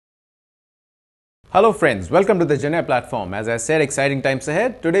Hello friends, welcome to the Jenya platform. As I said, exciting times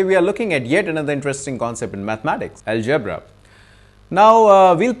ahead. Today we are looking at yet another interesting concept in mathematics, algebra.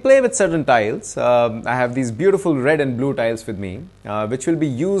 Now we'll play with certain tiles. I have these beautiful red and blue tiles with me, which will be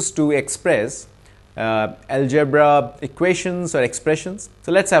used to express algebra equations or expressions.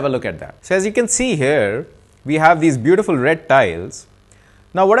 So let's have a look at that. So as you can see here, we have these beautiful red tiles.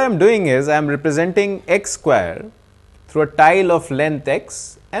 Now what I am doing is I am representing x square through a tile of length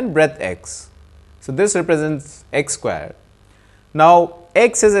x and breadth x. So this represents x square. Now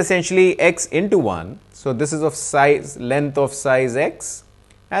x is essentially x into 1. So this is of size, length of size x,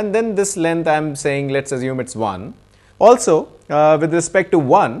 and then this length I am saying, let's assume it's 1. Also with respect to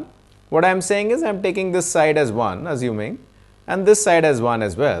 1, what I am saying is I am taking this side as 1, assuming, and this side as 1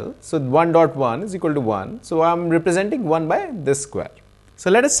 as well. So 1 dot 1 is equal to 1. So I am representing 1 by this square. So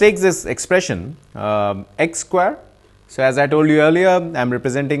let us take this expression x square. So as I told you earlier, I am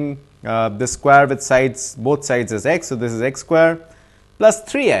representing this square with sides, both sides as x. So this is x square plus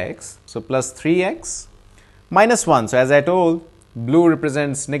 3x. So plus 3x minus 1. So as I told, blue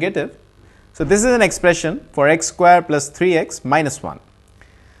represents negative. So this is an expression for x square plus 3x minus 1.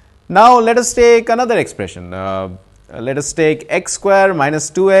 Now let us take another expression. Let us take x square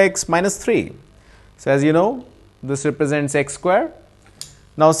minus 2x minus 3. So as you know, this represents x square.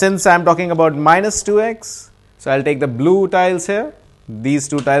 Now since I am talking about minus 2x, so I will take the blue tiles here. These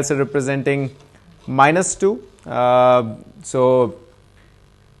two tiles are representing minus 2. So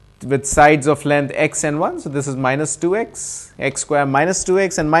with sides of length x and 1. So this is minus 2x, x square minus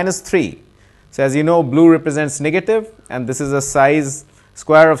 2x and minus 3. So as you know, blue represents negative, and this is a size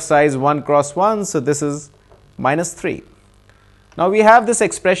square of size 1 cross 1. So this is minus 3. Now we have this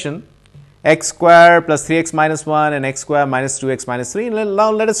expression x square plus 3x minus 1 and x square minus 2x minus 3. Now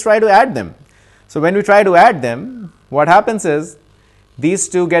let us try to add them. So when we try to add them, what happens is these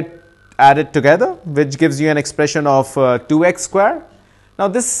two get added together, which gives you an expression of 2x square. Now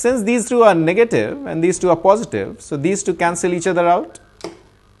this, since these two are negative and these two are positive, so these two cancel each other out.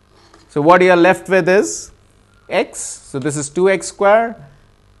 So what you are left with is x. So this is 2x square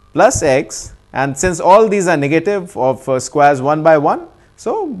plus x, and since all these are negative of squares 1 by 1,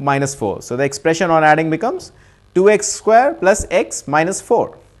 so minus 4. So the expression on adding becomes 2x square plus x minus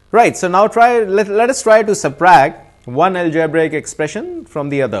 4. Right. So now let us try to subtract one algebraic expression from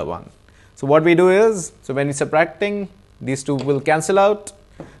the other one. So what we do is, so when we subtracting, these two will cancel out.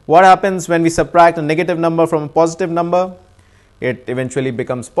 What happens when we subtract a negative number from a positive number? It eventually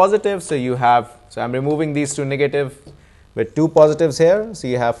becomes positive. So you have, so I'm removing these two negative with two positives here. So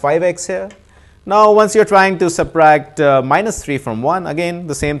you have 5x here. Now once you're trying to subtract minus 3 from 1, again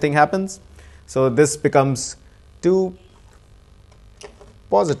the same thing happens. So this becomes 2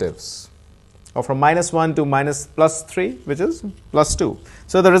 positives, or from minus 1 to minus plus 3, which is plus 2.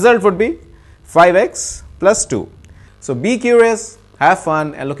 So the result would be 5x plus 2. So be curious, have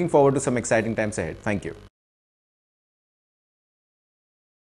fun, and looking forward to some exciting times ahead. Thank you.